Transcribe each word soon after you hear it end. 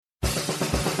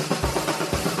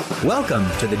Welcome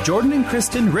to the Jordan and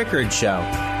Kristen Rickards Show.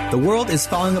 The world is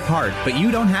falling apart, but you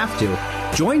don't have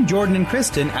to. Join Jordan and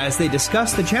Kristen as they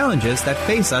discuss the challenges that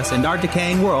face us in our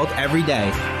decaying world every day.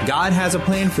 God has a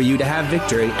plan for you to have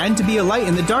victory and to be a light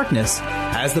in the darkness.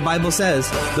 As the Bible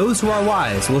says, those who are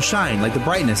wise will shine like the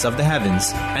brightness of the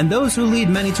heavens, and those who lead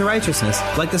many to righteousness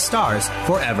like the stars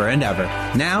forever and ever.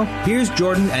 Now, here's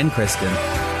Jordan and Kristen.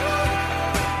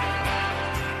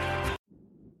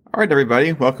 All right,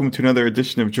 everybody. Welcome to another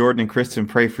edition of Jordan and Kristen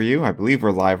Pray For You. I believe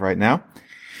we're live right now.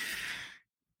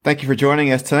 Thank you for joining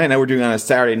us tonight. I know we're doing it on a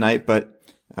Saturday night, but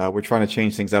we're trying to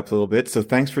change things up a little bit. So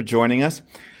thanks for joining us.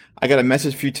 I got a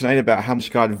message for you tonight about how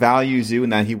much God values you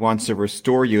and that He wants to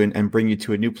restore you and bring you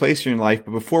to a new place in your life.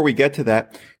 But before we get to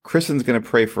that, Kristen's going to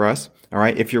pray for us. All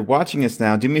right. If you're watching us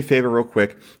now, do me a favor real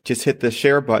quick. Just hit the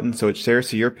share button so it shares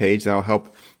to your page. That'll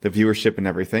help the viewership and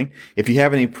everything. If you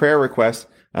have any prayer requests,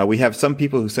 we have some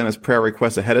people who send us prayer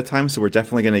requests ahead of time, so we're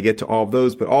definitely going to get to all of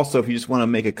those. But also, if you just want to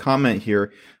make a comment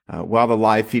here while the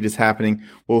live feed is happening,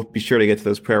 we'll be sure to get to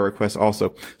those prayer requests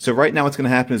also. So right now what's going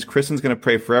to happen is Kristen's going to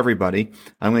pray for everybody.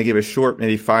 I'm going to give a short,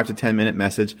 maybe 5 to 10 minute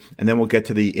message, and then we'll get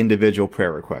to the individual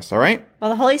prayer requests. All right? Well,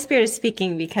 the Holy Spirit is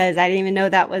speaking because I didn't even know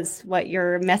that was what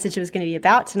your message was going to be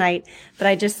about tonight, but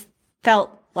I just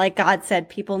felt like God said,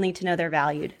 people need to know they're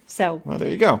valued. So, well, there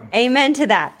you go. Amen to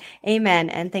that. Amen.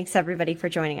 And thanks everybody for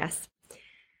joining us.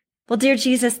 Well, dear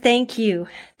Jesus, thank you.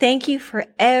 Thank you for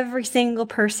every single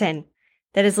person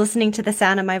that is listening to the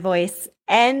sound of my voice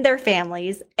and their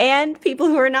families and people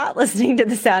who are not listening to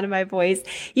the sound of my voice.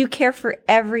 You care for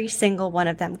every single one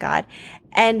of them, God.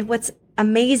 And what's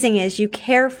amazing is you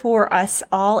care for us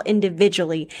all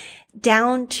individually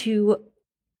down to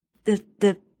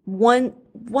the one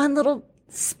little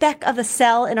speck of a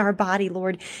cell in our body,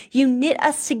 Lord. You knit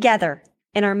us together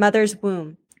in our mother's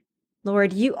womb.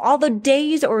 Lord, all the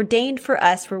days ordained for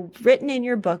us were written in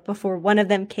your book before one of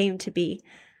them came to be.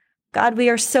 God, we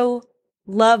are so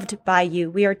loved by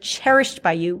you. We are cherished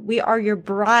by you. We are your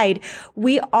bride.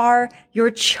 We are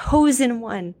your chosen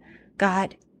one,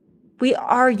 God. We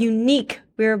are unique.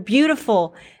 We are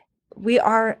beautiful. We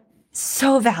are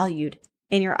so valued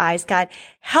in your eyes, God.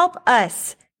 Help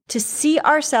us to see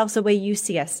ourselves the way you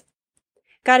see us.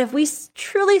 God, if we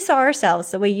truly saw ourselves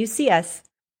the way you see us,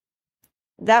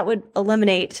 that would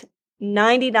eliminate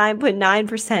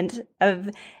 99.9% of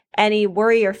any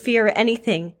worry or fear or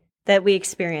anything that we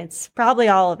experience. Probably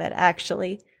all of it,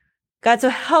 actually. God, so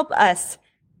help us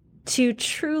to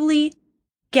truly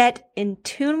get in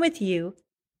tune with you.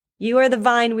 You are the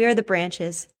vine, we are the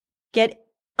branches. Get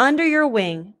under your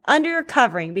wing, under your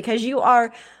covering, because you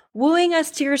are wooing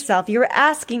us to yourself. You're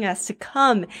asking us to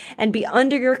come and be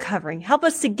under your covering. Help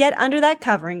us to get under that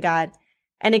covering, God,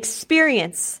 and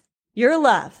experience your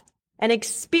love and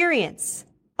experience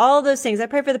all those things. I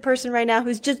pray for the person right now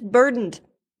who's just burdened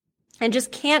and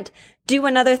just can't do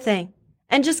another thing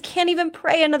and just can't even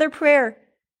pray another prayer.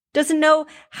 Doesn't know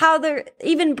how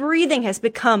even breathing has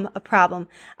become a problem.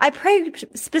 I pray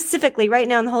specifically right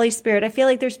now in the Holy Spirit. I feel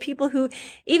like there's people who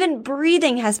even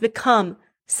breathing has become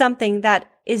something that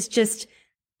is just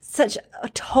such a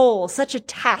toll, such a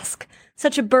task,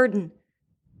 such a burden.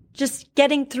 Just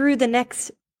getting through the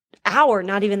next hour,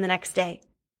 not even the next day.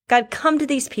 God, come to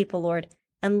these people, Lord,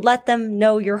 and let them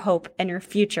know your hope and your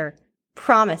future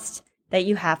promised that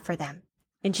you have for them.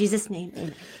 In Jesus' name,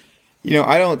 amen. You know,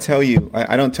 I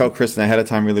don't tell Kristen ahead of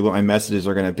time really what my messages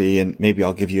are going to be, and maybe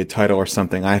I'll give you a title or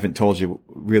something. I haven't told you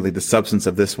really the substance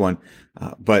of this one,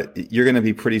 but you're going to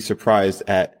be pretty surprised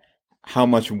at how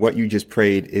much what you just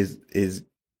prayed is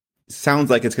sounds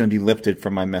like it's going to be lifted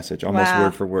from my message, almost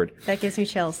word for word. That gives me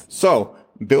chills. So,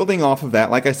 building off of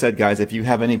that, like I said, guys, if you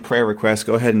have any prayer requests,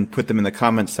 go ahead and put them in the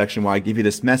comments section while I give you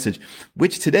this message,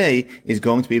 which today is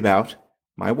going to be about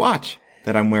my watch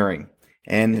that I'm wearing.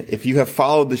 And if you have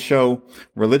followed the show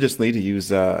religiously, to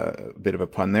use a bit of a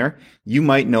pun there, you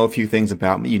might know a few things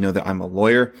about me. You know that I'm a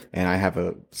lawyer and I have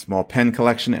a small pen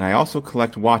collection, and I also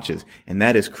collect watches. And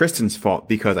that is Kristen's fault,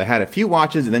 because I had a few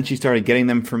watches and then she started getting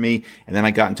them for me. And then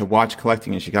I got into watch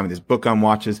collecting and she got me this book on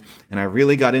watches, and I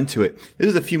really got into it. This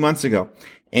was a few months ago.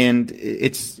 And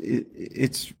it's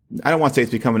I don't want to say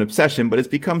it's become an obsession, but it's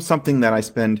become something that I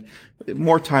spend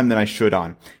more time than I should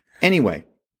on. Anyway,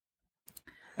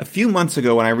 a few months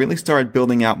ago, when I really started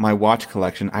building out my watch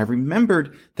collection, I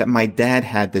remembered that my dad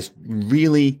had this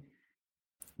really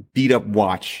beat up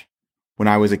watch when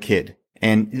I was a kid.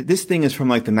 And this thing is from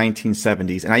like the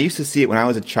 1970s. And I used to see it when I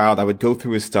was a child. I would go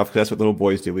through his stuff, because that's what little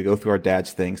boys do. We go through our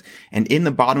dad's things. And in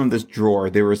the bottom of this drawer,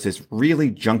 there was this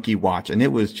really junky watch. And it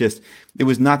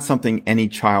was not something any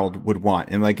child would want.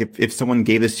 And like if someone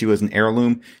gave this to you as an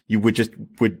heirloom, you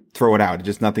would throw it out. It's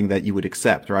just nothing that you would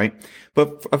accept, right?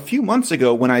 But a few months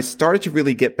ago, when I started to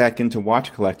really get back into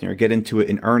watch collecting, or get into it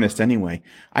in earnest anyway,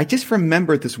 I just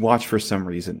remembered this watch for some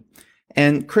reason.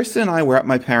 And Kristen and I were at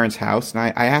my parents' house, and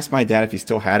I asked my dad if he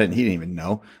still had it, and he didn't even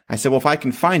know. I said, well, if I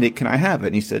can find it, can I have it?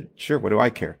 And he said, sure, what do I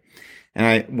care? And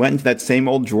I went into that same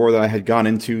old drawer that I had gone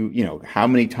into, how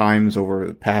many times over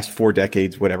the past 4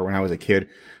 decades, whatever, when I was a kid.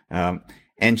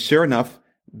 And sure enough,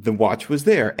 the watch was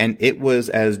there, and it was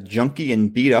as junky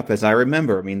and beat up as I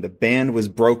remember. I mean, the band was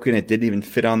broken. It didn't even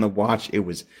fit on the watch. It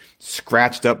was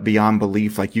scratched up beyond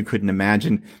belief, like you couldn't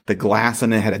imagine. The glass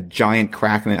on it had a giant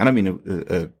crack in it. I don't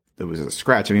mean it was a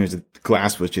scratch. I mean, the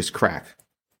glass was just cracked.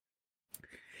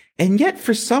 And yet,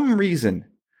 for some reason,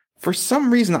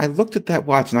 I looked at that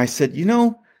watch and I said,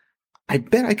 I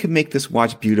bet I could make this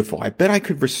watch beautiful. I bet I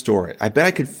could restore it. I bet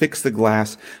I could fix the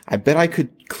glass. I bet I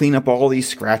could clean up all these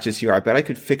scratches here. I bet I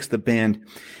could fix the band.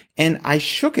 And I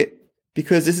shook it,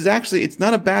 because it's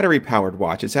not a battery powered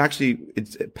watch.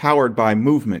 It's powered by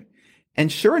movement. And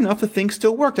sure enough, the thing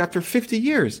still worked after 50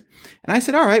 years. And I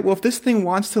said, all right, well, if this thing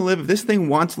wants to live, if this thing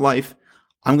wants life,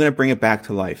 I'm going to bring it back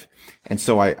to life. And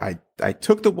so I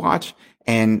took the watch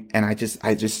and I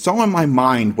just saw in my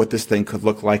mind what this thing could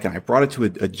look like. And I brought it to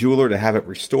a jeweler to have it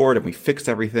restored, and we fixed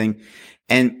everything.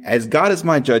 And as God is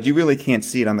my judge, you really can't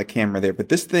see it on the camera there, but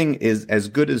this thing is as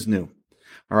good as new.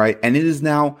 All right. And it is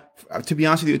now, to be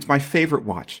honest with you, it's my favorite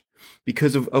watch,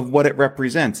 because of what it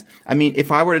represents. I mean,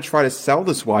 if I were to try to sell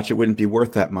this watch, it wouldn't be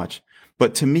worth that much.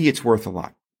 But to me, it's worth a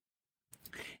lot.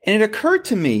 And it occurred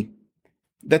to me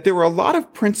that there were a lot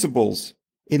of principles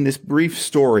in this brief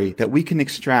story that we can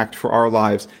extract for our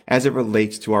lives as it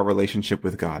relates to our relationship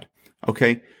with God.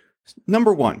 Okay?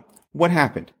 Number one, what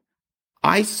happened?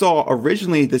 I saw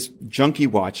originally this junky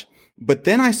watch, but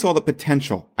then I saw the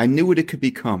potential. I knew what it could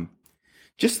become.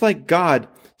 Just like God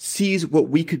sees what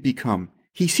we could become.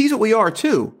 He sees what we are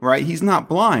too, right? He's not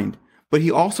blind, but he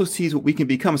also sees what we can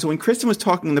become. So when Kristen was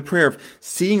talking in the prayer of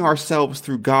seeing ourselves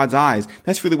through God's eyes,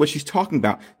 that's really what she's talking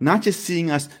about. Not just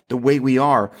seeing us the way we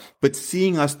are, but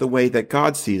seeing us the way that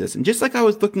God sees us. And just like I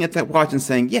was looking at that watch and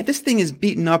saying, yeah, this thing is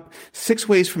beaten up 6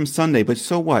 ways from Sunday, but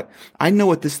so what? I know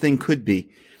what this thing could be.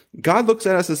 God looks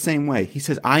at us the same way. He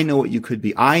says, I know what you could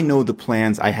be. I know the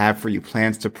plans I have for you,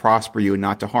 plans to prosper you and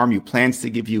not to harm you, plans to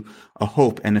give you a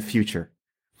hope and a future.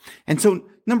 And so,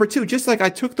 number two, just like I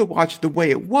took the watch the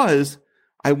way it was,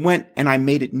 I went and I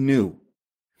made it new.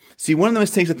 See, one of the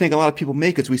mistakes I think a lot of people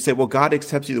make is we say, well, God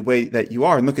accepts you the way that you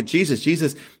are. And look at Jesus.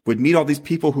 Jesus would meet all these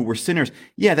people who were sinners.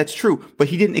 Yeah, that's true. But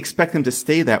he didn't expect them to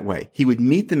stay that way. He would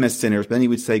meet them as sinners, but then he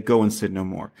would say, go and sin no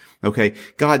more. Okay.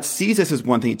 God sees us as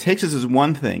one thing. He takes us as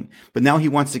one thing, but now he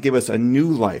wants to give us a new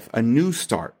life, a new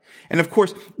start. And of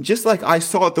course, just like I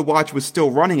saw that the watch was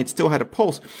still running, it still had a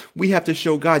pulse, we have to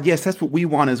show God, yes, that's what we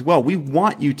want as well. We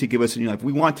want you to give us a new life.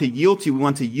 We want to yield to you. We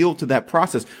want to yield to that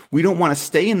process. We don't want to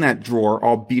stay in that drawer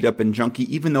all beat up and junky,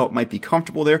 even though it might be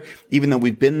comfortable there, even though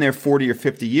we've been there 40 or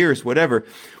 50 years, whatever.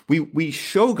 We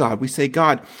show God, we say,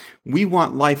 God, we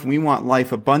want life and we want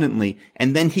life abundantly.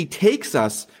 And then he takes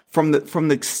us from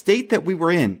the state that we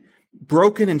were in,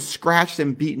 broken and scratched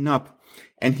and beaten up,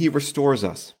 and he restores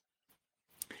us.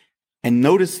 And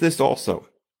notice this also.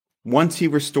 Once he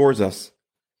restores us,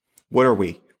 what are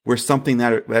we? We're something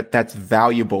that's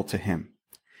valuable to him.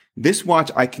 This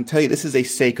watch, I can tell you, this is a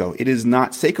Seiko. It is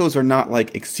not, Seikos are not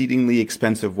like exceedingly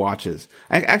expensive watches.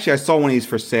 I saw one of these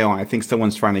for sale, and I think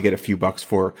someone's trying to get a few bucks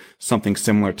for something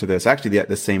similar to this. Actually,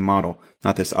 the same model.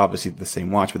 Not this, obviously the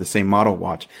same watch, but the same model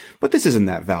watch. But this isn't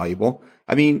that valuable.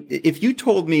 I mean, if you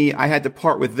told me I had to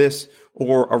part with this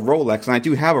or a Rolex, and I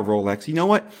do have a Rolex, you know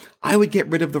what? I would get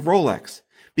rid of the Rolex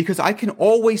because I can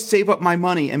always save up my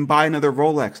money and buy another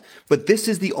Rolex. But this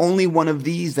is the only one of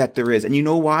these that there is. And you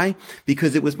know why?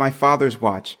 Because it was my father's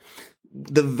watch.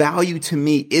 The value to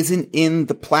me isn't in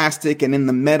the plastic and in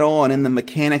the metal and in the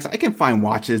mechanics. I can find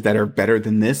watches that are better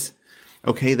than this.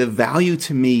 Okay, the value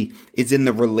to me is in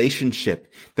the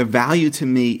relationship. The value to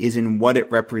me is in what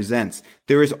it represents.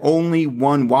 There is only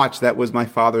one watch that was my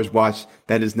father's watch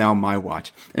that is now my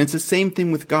watch. And it's the same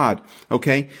thing with God,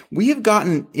 okay? We have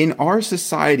gotten, in our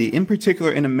society, in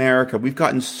particular in America, we've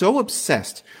gotten so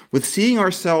obsessed with seeing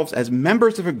ourselves as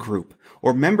members of a group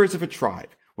or members of a tribe.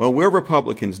 Well, we're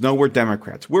Republicans. No, we're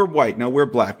Democrats. We're white. No, we're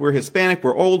black. We're Hispanic.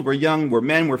 We're old. We're young. We're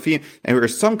men. We're female. And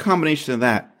there's some combination of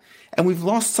that. And we've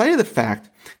lost sight of the fact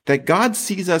that God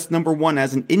sees us, number one,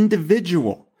 as an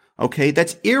individual, Okay,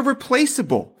 that's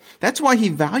irreplaceable. That's why he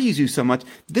values you so much.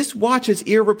 This watch is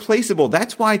irreplaceable.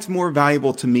 That's why it's more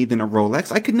valuable to me than a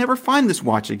Rolex. I could never find this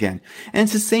watch again. And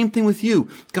it's the same thing with you.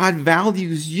 God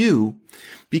values you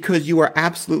because you are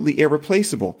absolutely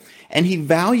irreplaceable. And he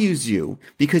values you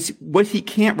because what he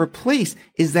can't replace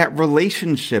is that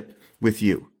relationship with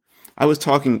you. I was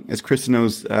talking, as Kristen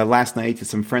knows, last night to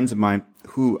some friends of mine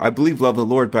who I believe love the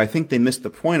Lord, but I think they missed the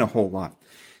point a whole lot.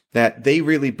 That they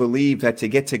really believe that to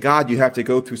get to God, you have to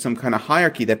go through some kind of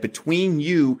hierarchy, that between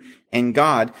you and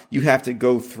God, you have to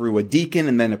go through a deacon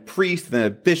and then a priest, then a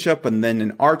bishop, and then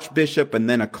an archbishop, and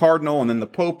then a cardinal, and then the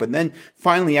pope. And then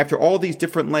finally, after all these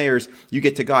different layers, you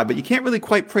get to God. But you can't really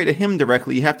quite pray to him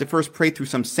directly. You have to first pray through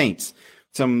some saints,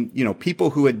 some, people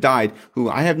who had died, who,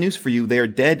 I have news for you, they are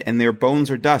dead and their bones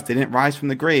are dust. They didn't rise from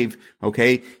the grave.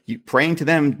 Okay. Praying to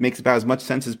them makes about as much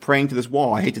sense as praying to this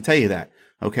wall. I hate to tell you that.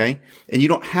 Okay? And you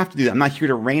don't have to do that. I'm not here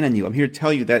to rain on you. I'm here to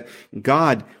tell you that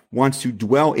God wants to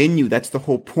dwell in you. That's the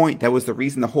whole point. That was the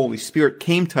reason the Holy Spirit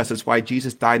came to us. That's why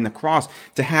Jesus died on the cross,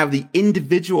 to have the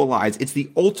individualized. It's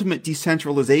the ultimate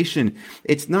decentralization.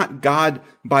 It's not God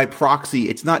by proxy.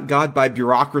 It's not God by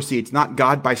bureaucracy. It's not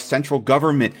God by central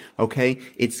government. Okay?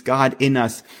 It's God in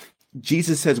us.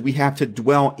 Jesus says we have to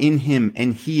dwell in him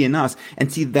and he in us. And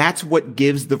see, that's what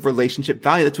gives the relationship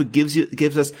value. That's what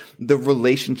gives us the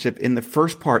relationship in the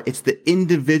first part. It's the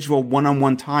individual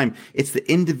one-on-one time. It's the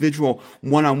individual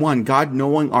one-on-one. God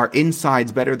knowing our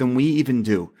insides better than we even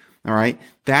do. All right.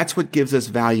 That's what gives us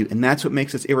value. And that's what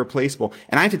makes us irreplaceable.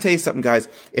 And I have to tell you something, guys.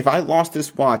 If I lost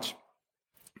this watch,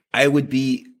 I would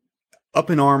be up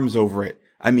in arms over it.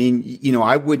 I mean,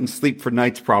 I wouldn't sleep for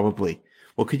nights probably.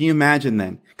 Well, can you imagine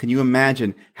then? Can you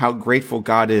imagine how grateful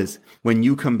God is when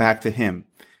you come back to him?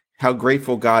 How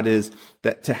grateful God is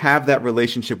that to have that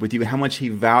relationship with you, how much he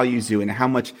values you, and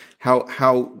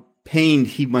how pained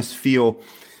he must feel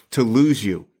to lose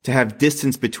you, to have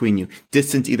distance between you.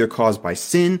 Distance either caused by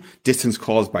sin, distance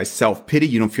caused by self-pity.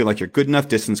 You don't feel like you're good enough.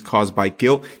 Distance caused by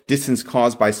guilt. Distance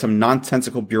caused by some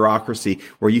nonsensical bureaucracy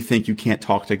where you think you can't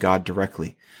talk to God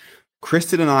directly.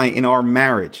 Kristen and I, in our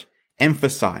marriage,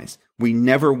 emphasize we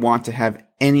never want to have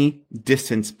any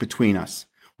distance between us.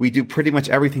 We do pretty much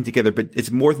everything together, but it's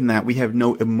more than that. We have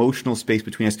no emotional space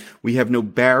between us. We have no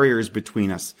barriers between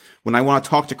us. When I want to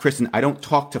talk to Kristen, I don't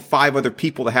talk to 5 other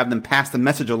people to have them pass the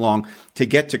message along to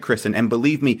get to Kristen. And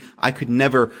believe me, I could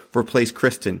never replace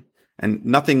Kristen. And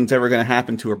nothing's ever going to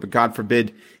happen to her, but God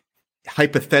forbid,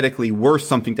 hypothetically, were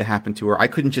something to happen to her, I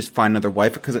couldn't just find another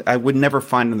wife because I would never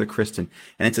find another Kristen.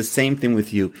 And it's the same thing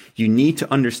with you. You need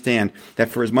to understand that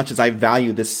for as much as I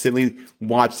value this silly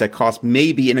watch that costs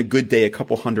maybe in a good day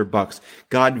 $200,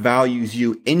 God values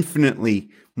you infinitely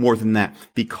more than that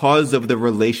because of the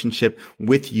relationship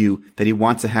with you that he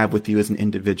wants to have with you as an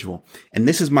individual. And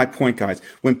this is my point, guys.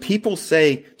 When people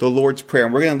say the Lord's Prayer,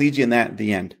 and we're going to lead you in that at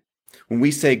the end, when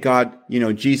we say, God,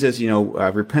 Jesus,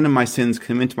 repent of my sins,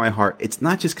 come into my heart. It's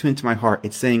not just come into my heart.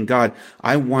 It's saying, God,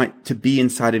 I want to be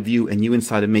inside of you and you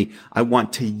inside of me. I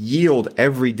want to yield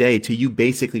every day to you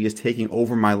basically just taking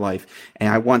over my life. And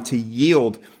I want to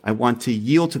yield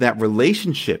to that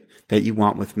relationship that you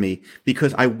want with me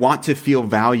because I want to feel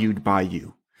valued by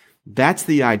you. That's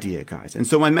the idea, guys. And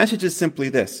so my message is simply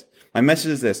this. My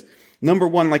message is this. Number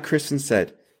one, like Kristen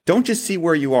said, don't just see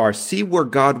where you are. See where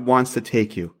God wants to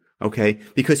take you. Okay?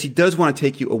 Because he does want to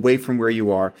take you away from where you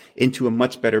are into a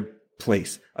much better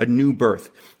place, a new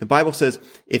birth. The Bible says,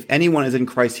 if anyone is in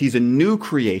Christ, he's a new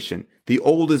creation. The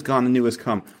old is gone, the new has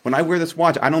come. When I wear this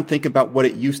watch, I don't think about what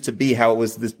it used to be, how it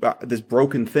was this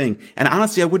broken thing. And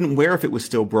honestly, I wouldn't wear if it was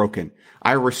still broken.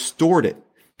 I restored it.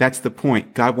 That's the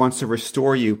point. God wants to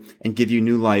restore you and give you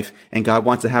new life. And God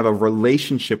wants to have a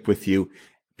relationship with you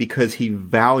because he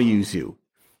values you.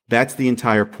 That's the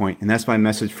entire point. And that's my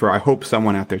message for, I hope,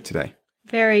 someone out there today.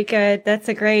 Very good. That's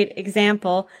a great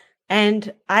example.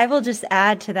 And I will just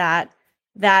add to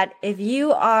that if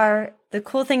you are, the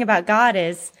cool thing about God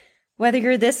is, whether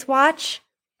you're this watch,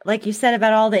 like you said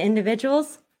about all the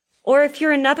individuals, or if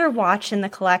you're another watch in the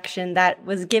collection that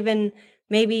was given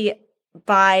maybe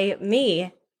by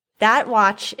me, that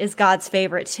watch is God's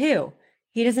favorite too.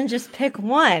 He doesn't just pick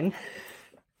one.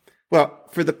 Well,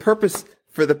 for the purpose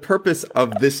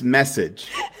of this message,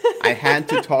 I had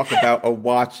to talk about a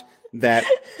watch that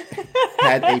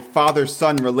had a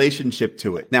father-son relationship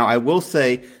to it. Now, I will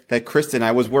say that Kristen,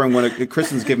 I was wearing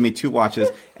Kristen's given me 2 watches,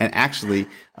 and actually,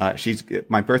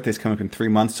 My birthday's coming up in 3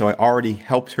 months, so I already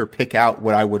helped her pick out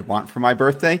what I would want for my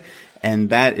birthday.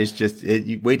 And that is just,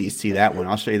 wait till you see that one.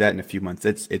 I'll show you that in a few months.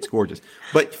 It's gorgeous.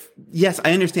 But yes,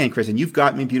 I understand, Kristen. You've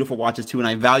got me beautiful watches too, and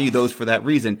I value those for that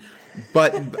reason.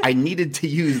 But I needed to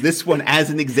use this one as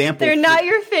an example. They're not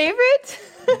your favorite?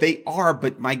 They are,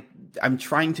 but I'm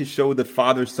trying to show the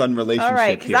father-son relationship. All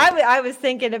right, because I was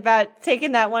thinking about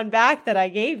taking that one back that I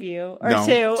gave you, or No,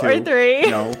 two, or three.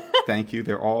 No, thank you.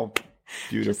 They're all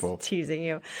beautiful. Just teasing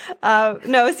you.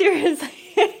 No, seriously.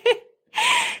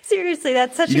 Seriously,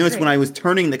 that's such a It's when I was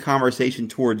turning the conversation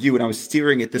towards you and I was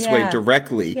steering it this way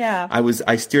directly. Yeah.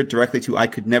 I steered directly to I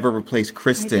could never replace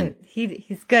Kristen.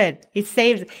 He's good. He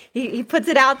saves he puts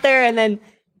it out there and then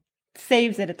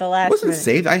saves it at the last It wasn't minute.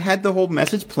 saved. I had the whole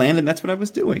message planned and that's what I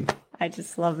was doing. I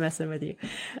just love messing with you.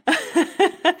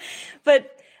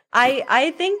 But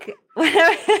I think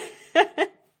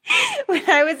when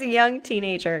I was a young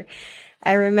teenager,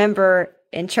 I remember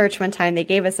in church one time they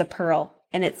gave us a pearl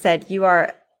and it said,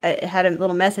 it had a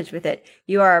little message with it.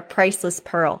 You are a priceless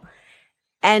pearl.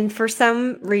 And for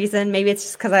some reason, maybe it's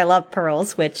just because I love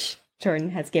pearls, which Jordan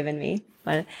has given me.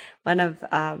 One of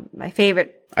my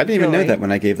favorite. I didn't even know that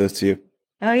when I gave those to you.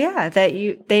 Oh yeah,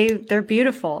 they're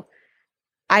beautiful.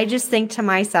 I just think to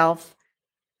myself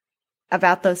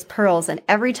about those pearls, and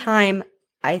every time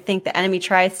I think the enemy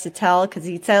tries to tell, because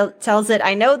he tells it.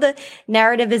 I know the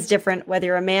narrative is different, whether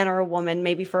you're a man or a woman.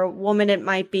 Maybe for a woman, it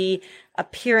might be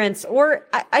appearance, or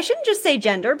I shouldn't just say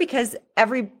gender, because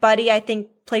everybody, I think,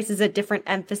 places a different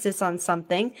emphasis on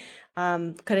something.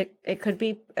 It could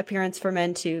be appearance for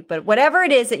men too, but whatever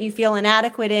it is that you feel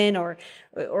inadequate in, or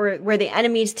where the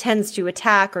enemy tends to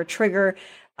attack or trigger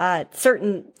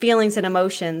certain feelings and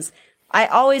emotions, I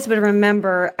always would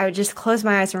remember, I would just close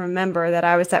my eyes and remember that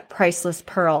I was that priceless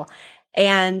pearl.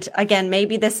 And again,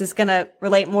 maybe this is going to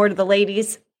relate more to the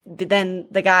ladies than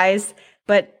the guys,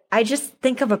 but I just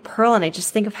think of a pearl and I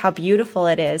just think of how beautiful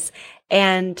it is.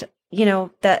 And,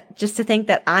 that just to think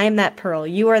that I'm that pearl,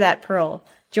 you are that pearl,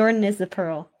 Jordan is the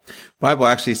pearl. Bible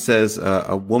actually says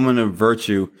a woman of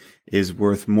virtue is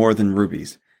worth more than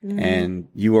rubies. Mm-hmm. And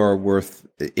you are worth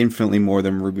infinitely more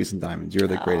than rubies and diamonds. You're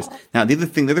the greatest. Now, the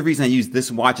other reason I use this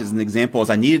watch as an example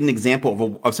is I needed an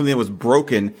example of something that was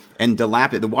broken and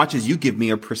dilapidated. The watches you give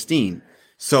me are pristine.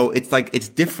 So it's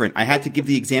different. I had to give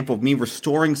the example of me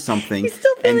restoring something. You're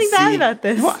still feeling bad about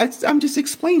this. No, I'm just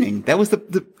explaining. That was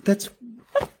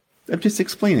I'm just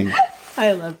explaining.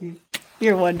 I love you.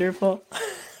 You're wonderful.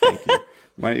 Thank you.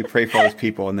 Why don't you pray for all those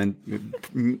people and then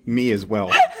me as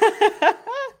well?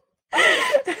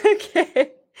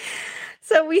 Okay.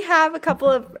 So we have a couple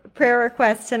of prayer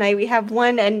requests tonight. We have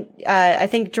one, and I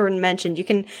think Jordan mentioned, you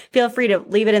can feel free to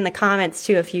leave it in the comments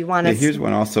too if you want to. Here's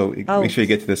one also. Make sure you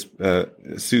get to this.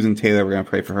 Susan Taylor, we're going to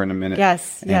pray for her in a minute.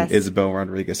 Yes, and Isabel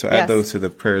Rodriguez. So add those to the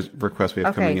prayer requests we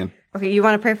have coming in. Okay, you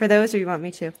want to pray for those or you want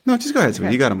me to? No, just go ahead,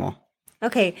 Susan. You got them all.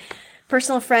 Okay.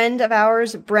 Personal friend of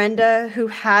ours, Brenda, who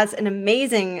has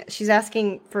she's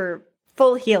asking for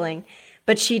full healing,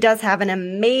 but she does have an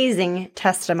amazing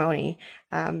testimony.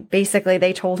 Basically,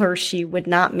 they told her she would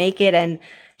not make it, and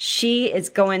she is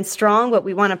going strong, but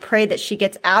we want to pray that she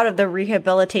gets out of the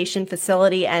rehabilitation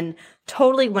facility and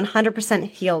totally 100%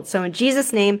 healed. So in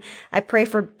Jesus' name, I pray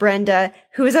for Brenda,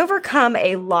 who has overcome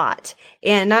a lot,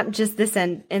 and not just this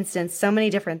instance, so many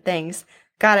different things.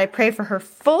 God, I pray for her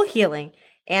full healing.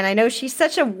 And I know she's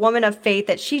such a woman of faith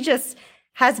that she just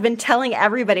has been telling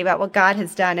everybody about what God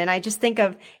has done. And I just think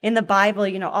of in the Bible,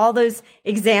 all those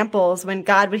examples when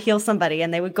God would heal somebody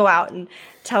and they would go out and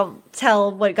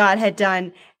tell what God had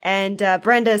done. And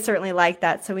Brenda is certainly like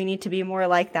that. So we need to be more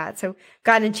like that. So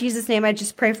God, in Jesus' name, I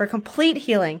just pray for complete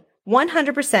healing,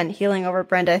 100% healing over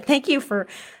Brenda. Thank you for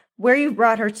where you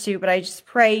brought her to, but I just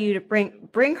pray you to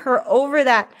bring her over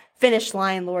that finish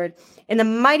line, Lord. In the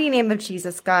mighty name of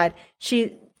Jesus, God,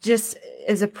 she just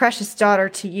is a precious daughter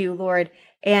to you, Lord.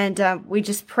 And we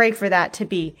just pray for that to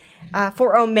be.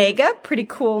 For Omega, pretty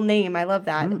cool name. I love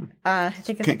that. I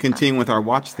think continue with our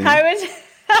watch theme.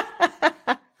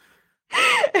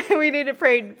 We need to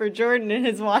pray for Jordan and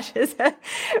his watches.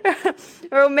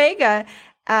 Omega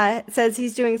says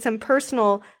he's doing some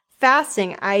personal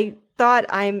fasting. I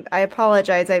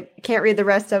apologize. I can't read the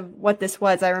rest of what this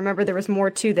was. I remember there was more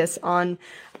to this on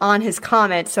his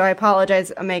comment. So I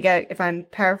apologize, Omega, if I'm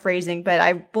paraphrasing, but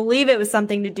I believe it was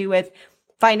something to do with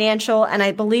financial, and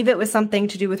I believe it was something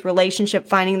to do with relationship,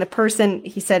 finding the person.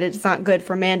 He said it's not good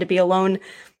for man to be alone.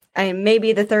 And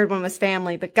maybe the third one was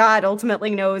family, but God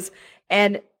ultimately knows.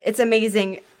 And it's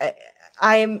amazing.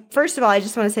 First of all, I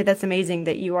just want to say that's amazing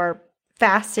that you are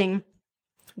fasting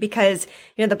Because,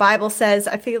 the Bible says,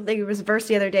 I feel like it was a verse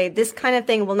the other day, this kind of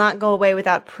thing will not go away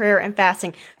without prayer and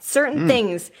fasting. Certain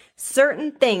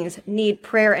things need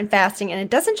prayer and fasting. And it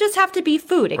doesn't just have to be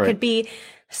food. It could be,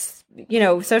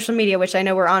 social media, which I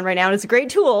know we're on right now, and it's a great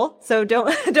tool. So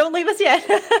don't leave us yet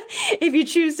if you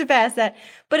choose to fast that.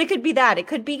 But it could be that. It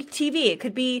could be TV. It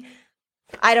could be,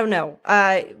 I don't know,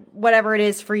 whatever it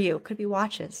is for you. It could be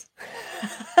watches.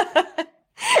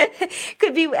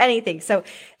 Could be anything. So,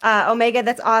 Omega,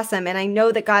 that's awesome. And I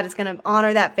know that God is going to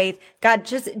honor that faith. God,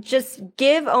 just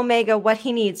give Omega what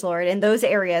he needs, Lord, in those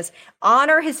areas.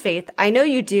 Honor his faith. I know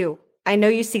you do. I know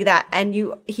you see that.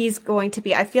 And he's going to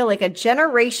be, I feel like, a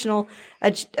generational,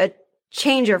 a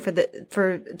changer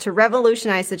to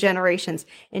revolutionize the generations.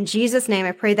 In Jesus' name,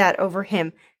 I pray that over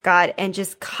him, God, and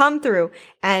just come through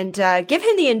and give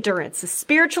him the endurance, the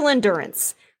spiritual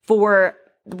endurance for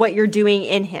what you're doing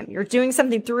in him. You're doing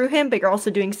something through him, but you're also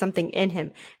doing something in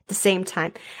him at the same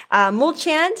time.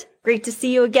 Mulchand, great to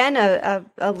see you again,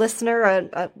 a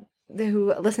listener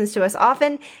who listens to us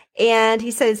often. And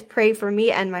he says, pray for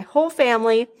me and my whole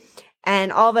family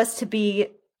and all of us to be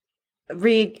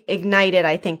reignited,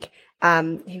 I think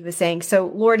he was saying. So,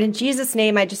 Lord, in Jesus'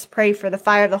 name, I just pray for the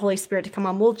fire of the Holy Spirit to come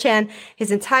on Mulchand,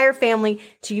 his entire family,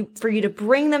 for you to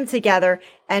bring them together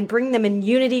and bring them in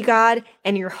unity, God,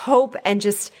 and your hope, and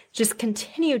just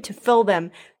continue to fill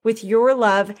them with your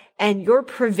love and your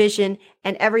provision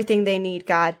and everything they need,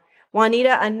 God.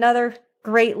 Juanita, another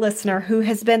great listener who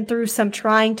has been through some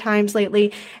trying times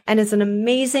lately and is an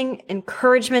amazing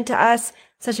encouragement to us,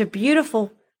 such a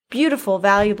beautiful, beautiful,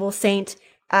 valuable saint.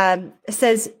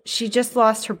 Says she just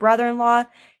lost her brother-in-law.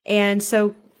 And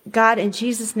so, God, in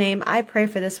Jesus' name, I pray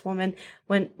for this woman,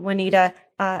 Juanita,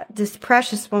 this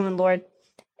precious woman, Lord,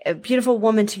 a beautiful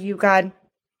woman to you, God.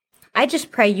 I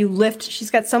just pray you lift,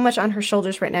 she's got so much on her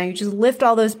shoulders right now. You just lift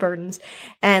all those burdens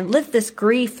and lift this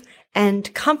grief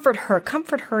and comfort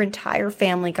her entire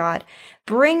family, God.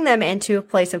 Bring them into a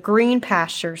place of green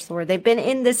pastures, Lord. They've been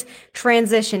in this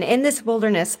transition, in this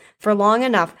wilderness for long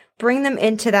enough. Bring them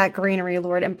into that greenery,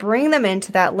 Lord, and bring them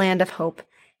into that land of hope.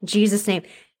 In Jesus' name.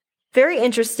 Very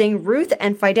interesting. Ruth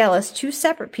and Fidelis, two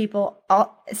separate people,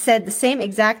 said the same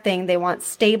exact thing. They want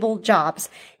stable jobs.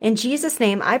 In Jesus'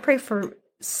 name, I pray for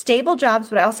stable jobs,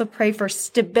 but I also pray for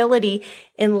stability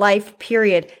in life,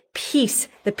 period. Peace,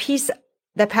 the peace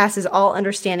that passes all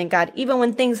understanding, God. Even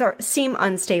when things seem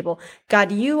unstable,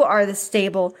 God, you are the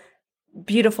stable,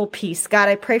 beautiful peace. God,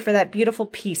 I pray for that beautiful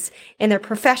peace in their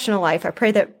professional life. I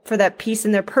pray for that peace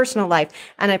in their personal life.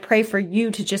 And I pray for you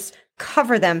to just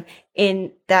cover them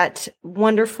in that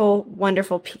wonderful,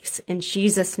 wonderful peace in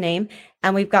Jesus' name.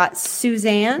 And we've got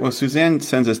Suzanne. Well, Suzanne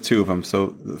sends us two of them. So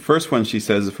the first one, she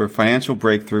says, is for financial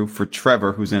breakthrough for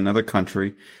Trevor, who's in another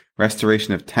country,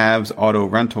 restoration of Tab's auto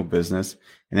rental business.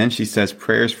 And then she says,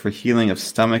 prayers for healing of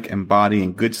stomach and body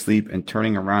and good sleep and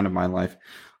turning around of my life.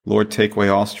 Lord, take away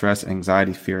all stress,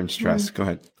 anxiety, fear, and stress. Go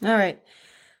ahead. All right.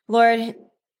 Lord,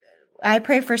 I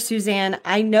pray for Suzanne.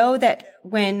 I know that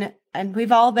and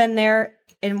we've all been there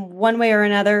in one way or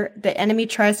another, the enemy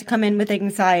tries to come in with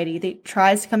anxiety. They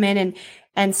tries to come in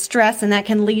and stress, and that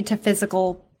can lead to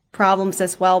physical problems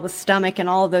as well with stomach and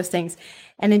all of those things.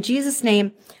 And in Jesus'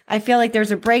 name, I feel like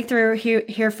there's a breakthrough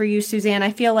here for you, Suzanne.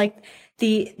 I feel like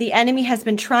the enemy has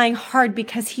been trying hard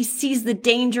because he sees the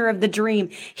danger of the dream.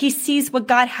 He sees what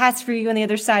God has for you on the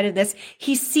other side of this.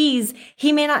 He's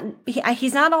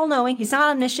not all knowing. He's not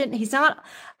omniscient. He's not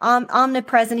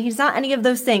omnipresent. He's not any of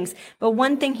those things. But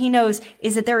one thing he knows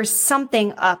is that there is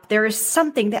something up. There is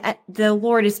something that the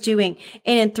Lord is doing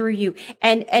in and through you.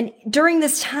 And during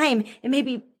this time, it may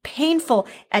be painful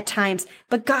at times,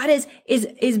 but God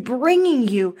is bringing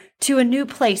you to a new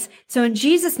place. So in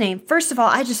Jesus' name, first of all,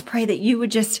 I just pray that you would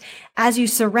just, as you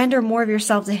surrender more of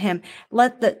yourself to him,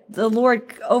 let the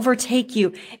Lord overtake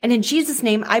you. And in Jesus'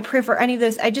 name, I pray for any of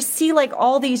those. I just see like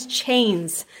all these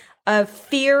chains of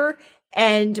fear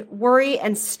and worry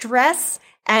and stress.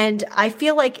 And I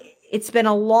feel like it's been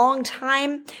a long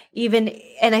time,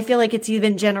 and I feel like it's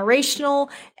even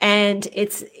generational, and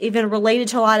it's even related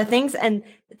to a lot of things, and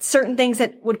certain things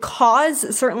that would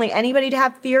cause certainly anybody to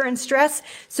have fear and stress.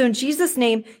 So in Jesus'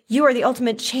 name, you are the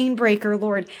ultimate chain breaker,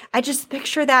 Lord. I just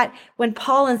picture that when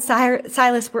Paul and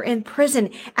Silas were in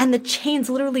prison and the chains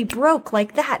literally broke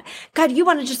like that. God,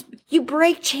 you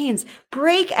break chains,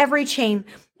 break every chain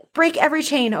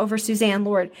over Suzanne,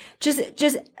 Lord.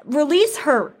 Just release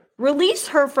her. Release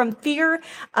her from fear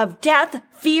of death,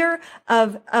 fear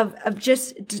of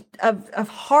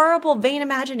horrible, vain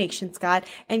imaginations, God,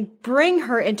 and bring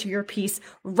her into your peace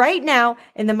right now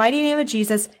in the mighty name of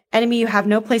Jesus. Enemy, you have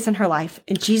no place in her life.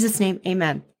 In Jesus' name,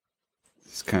 amen.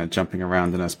 It's kind of jumping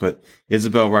around in us, but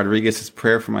Isabel Rodriguez's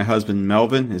prayer for my husband,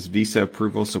 Melvin, his visa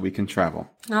approval so we can travel.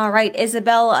 All right,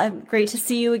 Isabel, great to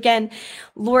see you again.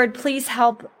 Lord, please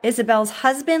help Isabel's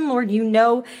husband. Lord, you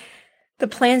know the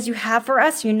plans you have for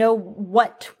us. You know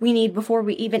what we need before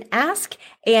we even ask,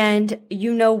 and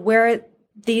you know where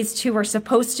these two are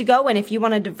supposed to go. And if you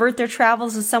want to divert their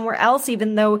travels to somewhere else,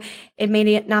 even though it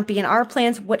may not be in our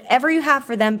plans, whatever you have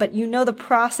for them, but you know the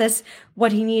process,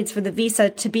 what he needs for the visa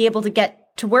to be able to get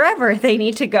to wherever they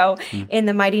need to go in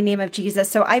the mighty name of Jesus.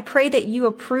 So I pray that you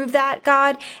approve that,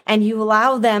 God, and you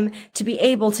allow them to be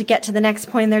able to get to the next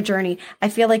point in their journey. I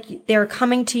feel like they're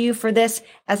coming to you for this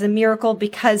as a miracle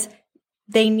because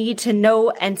they need to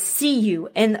know and see you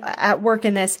at work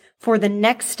in this for the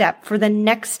next step, for the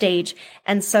next stage.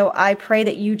 And so I pray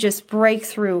that you just break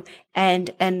through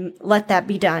and let that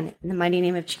be done in the mighty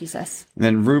name of Jesus. And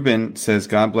then Ruben says,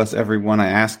 God bless everyone. I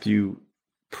ask you,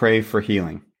 pray for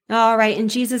healing. All right. In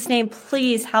Jesus' name,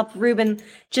 please help Ruben.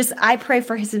 I pray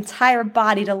for his entire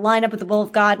body to line up with the will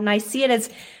of God. And I see it as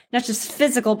not just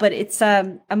physical, but it's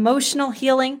emotional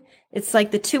healing. It's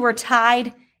like the two are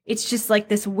tied. It's just like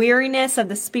this weariness of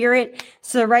the spirit.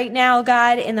 So right now,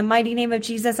 God, in the mighty name of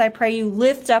Jesus, I pray you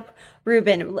lift up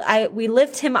Ruben. We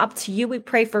lift him up to you. We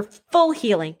pray for full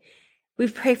healing. We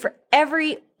pray for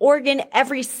every organ,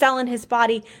 every cell in his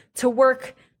body to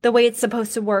work the way it's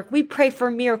supposed to work. We pray for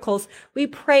miracles. We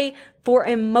pray for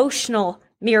emotional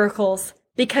miracles,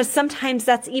 because sometimes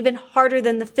that's even harder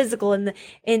than the physical in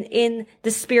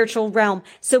the spiritual realm.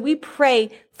 So we pray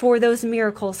for those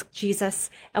miracles, Jesus,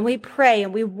 and we pray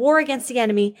and we war against the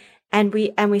enemy, and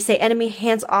we say, enemy,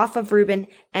 hands off of Ruben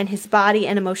and his body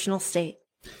and emotional state.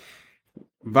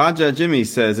 Vaja Jimmy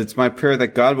says, it's my prayer that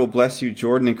God will bless you,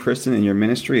 Jordan and Kristen, in your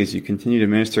ministry as you continue to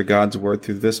minister God's word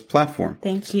through this platform.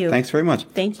 Thank you. Thanks very much.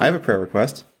 Thank you. I have a prayer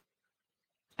request.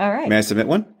 All right. May I submit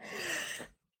one?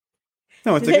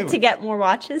 No, it's Is it to get more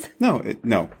watches? No.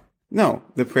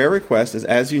 The prayer request is,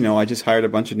 as you know, I just hired a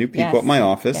bunch of new people at my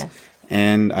office,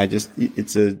 and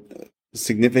it's a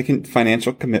significant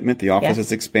financial commitment. The office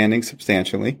is expanding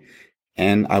substantially,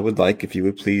 and I would like if you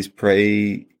would please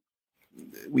pray.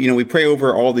 We pray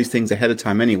over all these things ahead of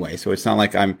time anyway, so it's not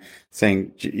like I'm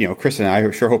saying, Kristen,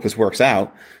 I sure hope this works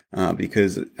out,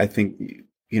 because I think,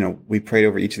 we prayed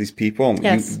over each of these people.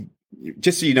 Yes.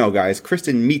 Just so you know, guys,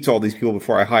 Kristen meets all these people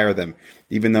before I hire them,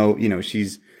 even though,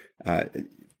 she's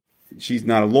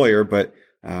not a lawyer, but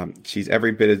she's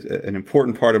every bit an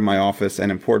important part of my office,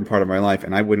 an important part of my life,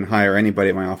 and I wouldn't hire anybody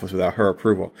at my office without her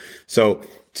approval. So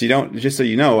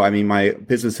my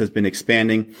business has been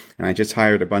expanding, and I just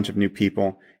hired a bunch of new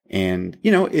people, and,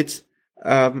 it's,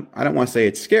 I don't want to say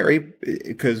it's scary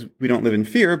because we don't live in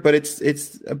fear, but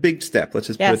it's a big step. Let's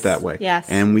just put it that way. Yes.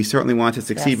 And we certainly want to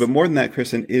succeed. Yes. But more than that,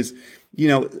 Kristen, is,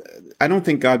 I don't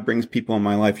think God brings people in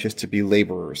my life just to be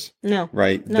laborers. No.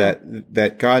 Right? No.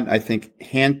 That God, I think,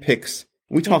 handpicks.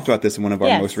 We talked about this in one of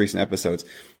our most recent episodes,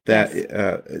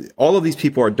 that all of these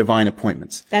people are divine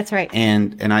appointments. That's right.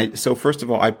 So first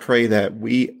of all, I pray that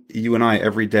you and I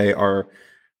every day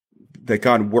that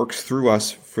God works through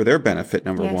us for their benefit,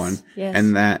 number one,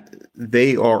 and that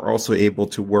they are also able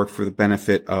to work for the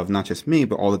benefit of not just me,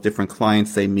 but all the different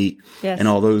clients they meet and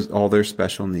all their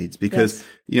special needs. Because,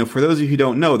 for those of you who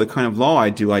don't know, the kind of law I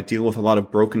deal with a lot of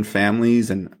broken families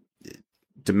and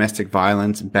domestic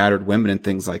violence and battered women and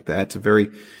things like that. It's a very,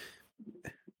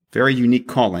 very unique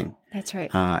calling. That's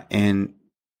right. And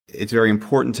it's very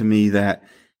important to me that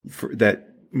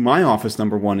my office,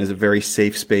 number one, is a very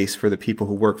safe space for the people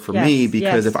who work for me,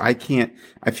 because if I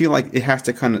feel like it has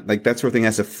to kind of like that sort of thing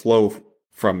has to flow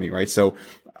from me, right? So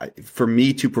for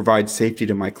me to provide safety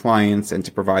to my clients and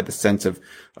to provide the sense of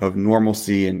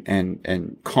normalcy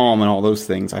and calm and all those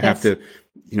things, I have to,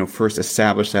 first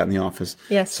establish that in the office.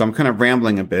 Yes. So I'm kind of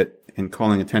rambling a bit and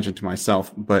calling attention to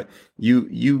myself, but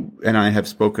you and I have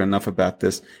spoken enough about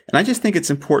this. And I just think it's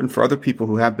important for other people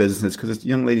who have businesses, because this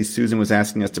young lady, Susan, was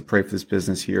asking us to pray for this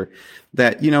business here,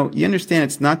 that, you understand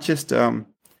it's not just an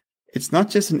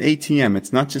ATM.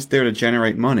 It's not just there to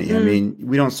generate money. I mean,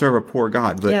 we don't serve a poor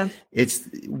God, but it's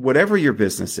whatever your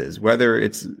business is, whether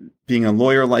it's being a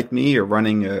lawyer like me or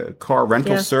running a car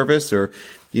rental service, or,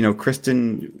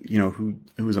 Kristen,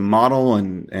 who's a model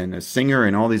and a singer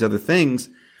and all these other things.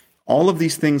 All of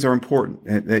these things are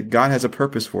important, that God has a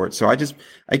purpose for it. So I guess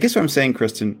what I'm saying,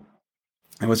 Kristen,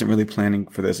 I wasn't really planning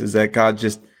for this, is that God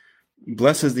just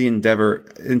blesses the endeavor.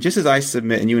 And just as I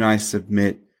submit and you and I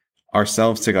submit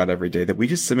ourselves to God every day, that we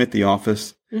just submit the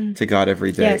office to God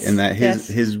every day, and that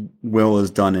his will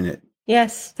is done in it.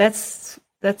 Yes. That's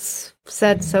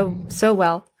said so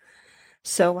well.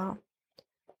 So well.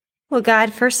 Well,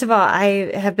 God, first of all,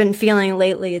 I have been feeling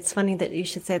lately, it's funny that you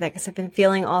should say that because I've been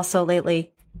feeling also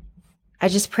lately, I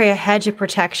just pray a hedge of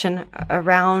protection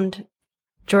around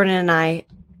Jordan and I,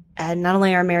 and not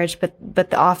only our marriage, but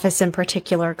the office in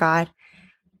particular, God.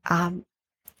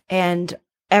 And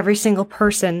every single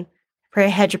person, pray a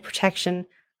hedge of protection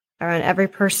around every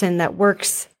person that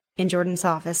works in Jordan's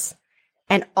office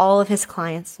and all of his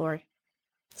clients, Lord.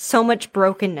 So much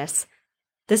brokenness.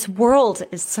 This world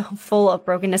is so full of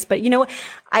brokenness. But you know what?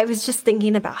 I was just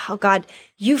thinking about how, God,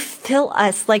 you fill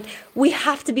us. Like, we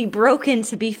have to be broken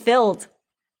to be filled.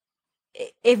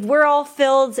 If we're all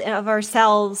filled of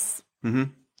ourselves,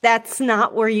 that's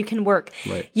not where you can work.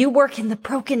 Right. You work in the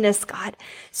brokenness, God.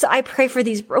 So I pray for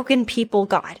these broken people,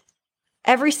 God.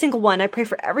 Every single one. I pray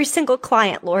for every single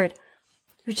client, Lord,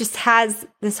 who just has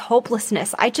this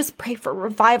hopelessness. I just pray for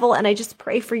revival, and I just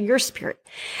pray for your spirit.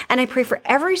 And I pray for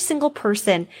every single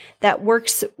person that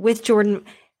works with Jordan,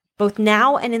 both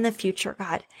now and in the future,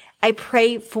 God. I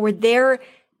pray for their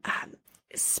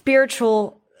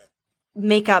spiritual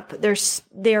makeup,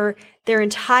 their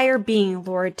entire being,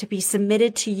 Lord, to be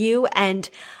submitted to you. And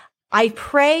I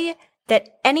pray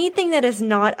that anything that is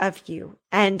not of you,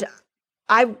 and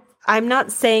I'm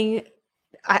not saying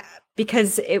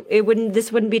because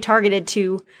this wouldn't be targeted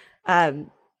to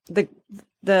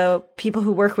the people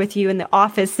who work with you in the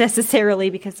office necessarily,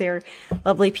 because they're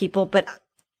lovely people, but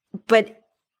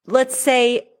let's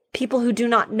say people who do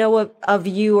not know of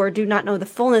you or do not know the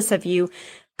fullness of you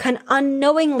can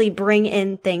unknowingly bring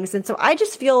in things. And so I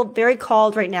just feel very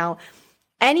called right now.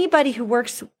 Anybody who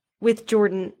works with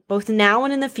Jordan, both now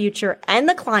and in the future, and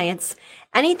the clients,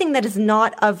 anything that is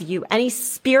not of you, any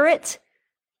spirit,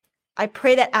 I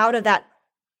pray that out of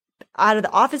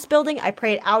the office building, I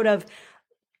pray it out of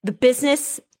the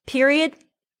business period.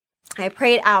 I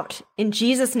pray it out in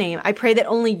Jesus' name. I pray that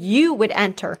only you would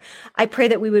enter. I pray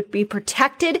that we would be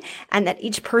protected, and that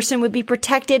each person would be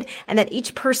protected, and that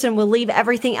each person will leave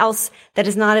everything else that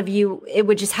is not of you. It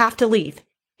would just have to leave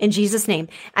in Jesus' name.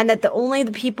 And that only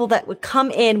the people that would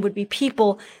come in would be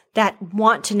people that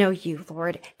want to know you,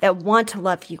 Lord, that want to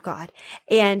love you, God.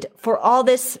 And for all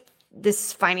this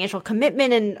financial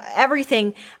commitment and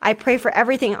everything, I pray for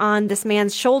everything on this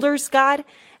man's shoulders, God.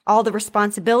 All the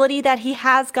responsibility that he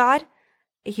has, God.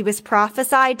 He was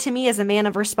prophesied to me as a man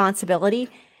of responsibility,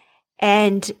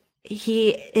 and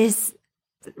his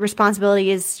responsibility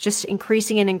is just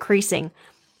increasing and increasing.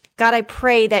 God, I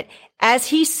pray that as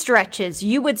he stretches,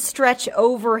 you would stretch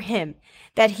over him,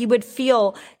 that he would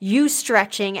feel you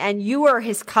stretching, and you are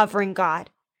his covering,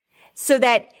 God. So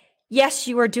that, yes,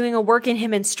 you are doing a work in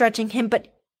him and stretching him, but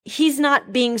he's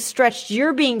not being stretched.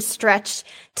 You're being stretched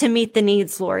to meet the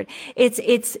needs, Lord.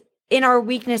 It's in our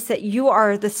weakness that you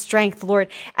are the strength, Lord,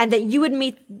 and that you would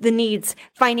meet the needs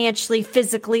financially,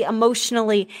 physically,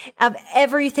 emotionally, of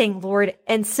everything, Lord.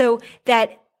 And so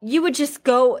that you would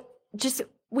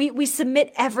we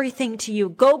submit everything to you.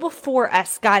 Go before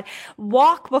us, God.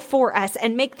 Walk before us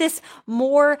and make this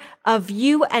more of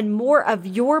you and more of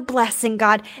your blessing,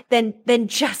 God, than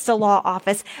just a law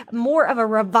office. More of a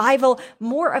revival,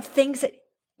 more of things that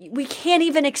we can't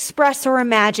even express or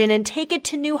imagine, and take it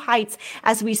to new heights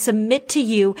as we submit to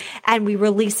you and we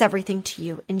release everything to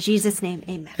you. In Jesus' name,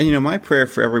 amen. And my prayer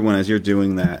for everyone as you're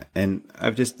doing that, and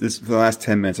for the last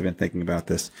 10 minutes I've been thinking about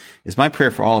this, is my prayer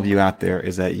for all of you out there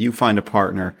is that you find a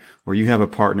partner, or you have a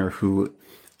partner who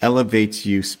elevates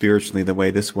you spiritually the way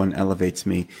this one elevates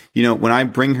me. When I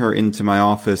bring her into my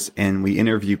office and we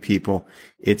interview people,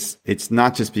 it's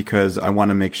not just because I want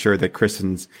to make sure that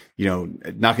Kristen's, not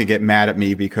going to get mad at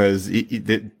me because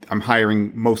I'm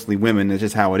hiring mostly women. It's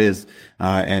just how it is.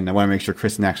 And I want to make sure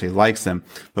Kristen actually likes them,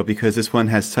 but because this one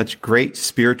has such great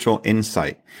spiritual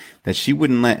insight that she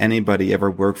wouldn't let anybody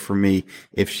ever work for me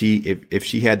if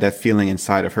she had that feeling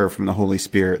inside of her from the Holy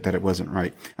Spirit that it wasn't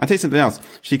right. I'll tell you something else.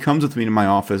 She comes with me to my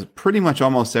office pretty much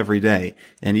almost every day.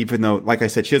 And even though, like I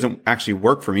said, she doesn't actually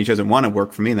work for me, she doesn't want to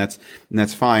work for me, and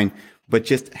that's fine. But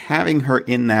just having her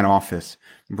in that office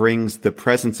brings the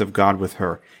presence of God with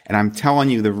her. And I'm telling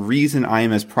you, the reason I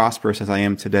am as prosperous as I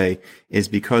am today is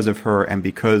because of her, and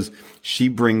because she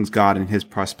brings God and his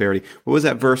prosperity. What was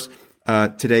that verse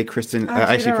today, Kristen?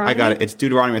 Actually, I got it. It's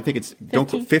Deuteronomy. I think it's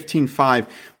 15:5,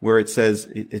 where it says,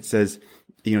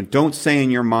 don't say in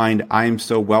your mind, I am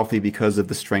so wealthy because of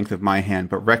the strength of my hand,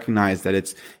 but recognize that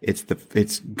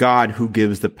it's God who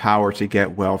gives the power to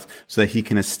get wealth so that he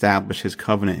can establish his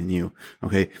covenant in you.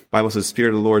 Okay. Bible says, Spirit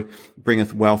of the Lord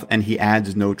bringeth wealth, and he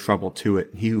adds no trouble to it.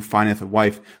 He who findeth a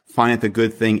wife findeth a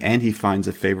good thing, and he finds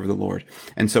the favor of the Lord.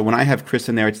 And so when I have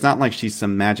Kristen there, it's not like she's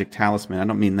some magic talisman. I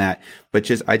don't mean that, but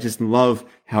I just love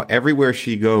how everywhere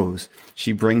she goes,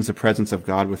 she brings the presence of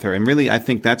God with her. And really, I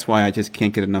think that's why I just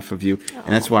can't get enough of you. And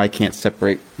that's why I can't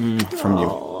separate from you.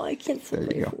 Oh, I can't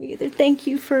separate from you either. Thank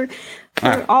you for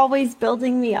always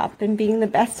building me up and being the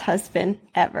best husband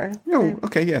ever. Oh,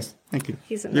 okay, yes. Thank you.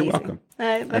 He's amazing. You're welcome.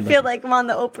 I feel like I'm on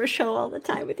the Oprah show all the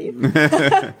time with you.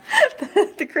 The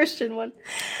Christian one.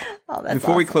 Oh, that's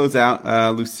Before we close out,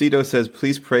 Lucido says,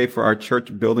 please pray for our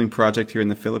church building project here in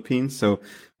the Philippines. So,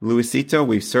 Luisito,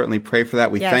 we certainly pray for that.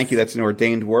 We thank you. That's an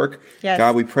ordained work. Yes.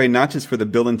 God, we pray not just for the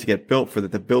building to get built, for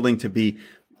the building to be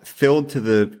filled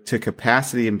to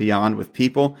capacity and beyond with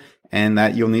people, and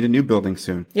that you'll need a new building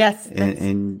soon. Yes.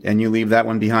 And you leave that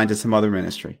one behind to some other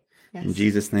ministry. Yes. In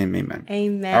Jesus' name, amen.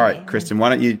 Amen. All right, Kristen, why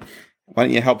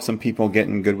don't you help some people get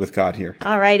in good with God here?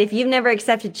 All right. If you've never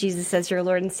accepted Jesus as your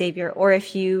Lord and Savior, or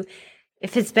if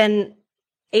it's been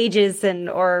ages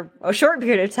or a short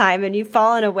period of time and you've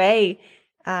fallen away,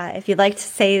 if you'd like to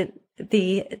say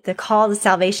the call to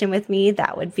salvation with me,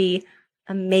 that would be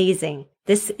amazing.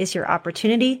 This is your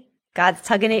opportunity. God's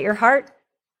tugging at your heart.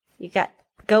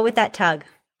 Go with that tug.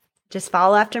 Just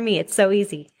follow after me. It's so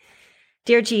easy.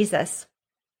 Dear Jesus,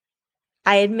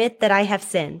 I admit that I have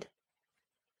sinned.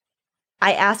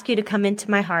 I ask you to come into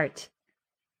my heart.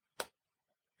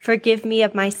 Forgive me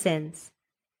of my sins.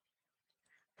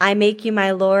 I make you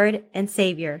my Lord and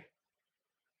Savior.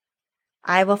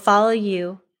 I will follow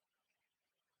you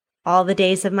all the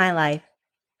days of my life.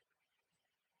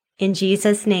 In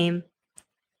Jesus' name,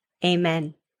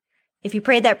 amen. If you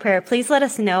prayed that prayer, please let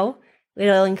us know.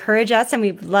 It'll encourage us, and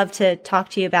we'd love to talk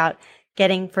to you about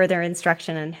getting further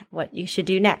instruction on what you should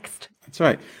do next. That's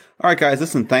right. All right, guys,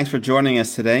 listen, thanks for joining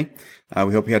us today.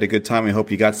 We hope you had a good time. We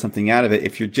hope you got something out of it.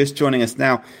 If you're just joining us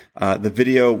now, the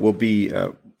video will be,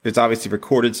 it's obviously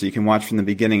recorded, so you can watch from the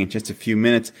beginning in just a few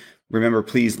minutes. Remember,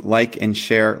 please like and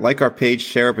share. Like our page,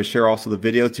 share it, but share also the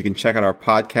videos. You can check out our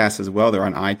podcasts as well. They're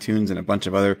on iTunes and a bunch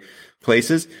of other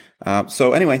places.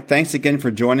 So anyway, thanks again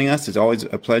for joining us. It's always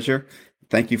a pleasure.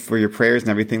 Thank you for your prayers and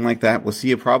everything like that. We'll see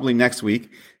you probably next week.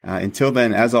 Until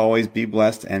then, as always, be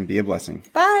blessed and be a blessing.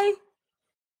 Bye.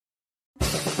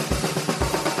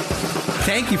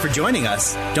 Thank you for joining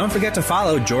us. Don't forget to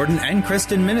follow Jordan and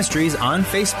Kristen Ministries on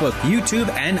Facebook, YouTube,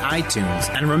 and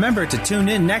iTunes. And remember to tune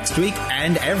in next week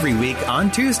and every week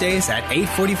on Tuesdays at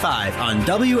 8:45 on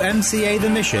WMCA The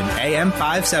Mission, AM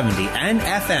 570 and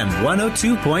FM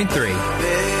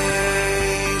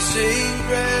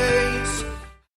 102.3.